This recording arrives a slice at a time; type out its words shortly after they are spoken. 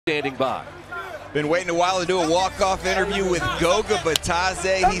standing by. Been waiting a while to do a walk-off interview with Goga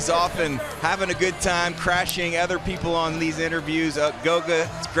Bitadze. He's often having a good time crashing other people on these interviews. Goga,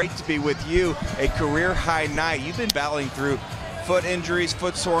 it's great to be with you. A career-high night. You've been battling through foot injuries,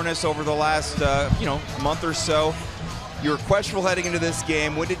 foot soreness over the last month or so. You were questionable heading into this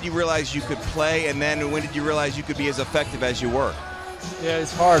game. When did you realize you could play, and then when did you realize you could be as effective as you were? Yeah,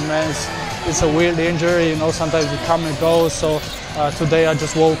 it's hard, man. It's a weird injury, sometimes it comes and goes. So today I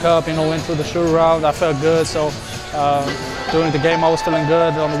just woke up, went through the shoot around. I felt good. So during the game I was feeling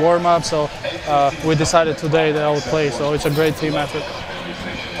good on the warm-up. So we decided today that I would play. So it's a great team effort.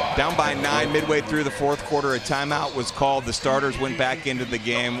 Down by 9 midway through the fourth quarter, a timeout was called. The starters went back into the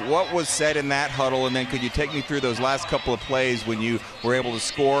game. What was said in that huddle, and then could you take me through those last couple of plays when you were able to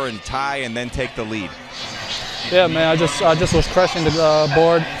score and tie and then take the lead? Yeah, man, I just was crushing the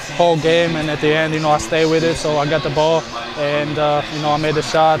board whole game, and at the end, I stayed with it, so I got the ball, and I made the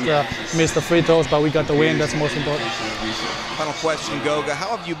shot, missed the free throws, but we got the win. That's most important. Final question, Goga.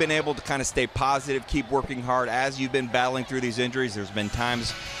 How have you been able to kind of stay positive, keep working hard as you've been battling through these injuries? There's been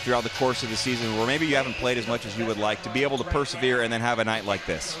times throughout the course of the season where maybe you haven't played as much as you would like, to be able to persevere and then have a night like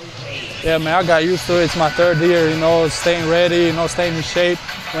this. Yeah, man, I got used to it. It's my third year, staying ready, staying in shape.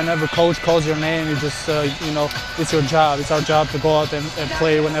 Whenever coach calls your name, you just, it's your job. It's our job to go out and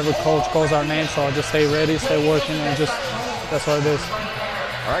play whenever coach calls our name. So I just stay ready, stay working, and that's what it is.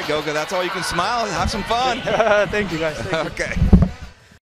 All right, Goga, that's all you can smile. Have some fun. Thank you, guys. Thank you. Okay.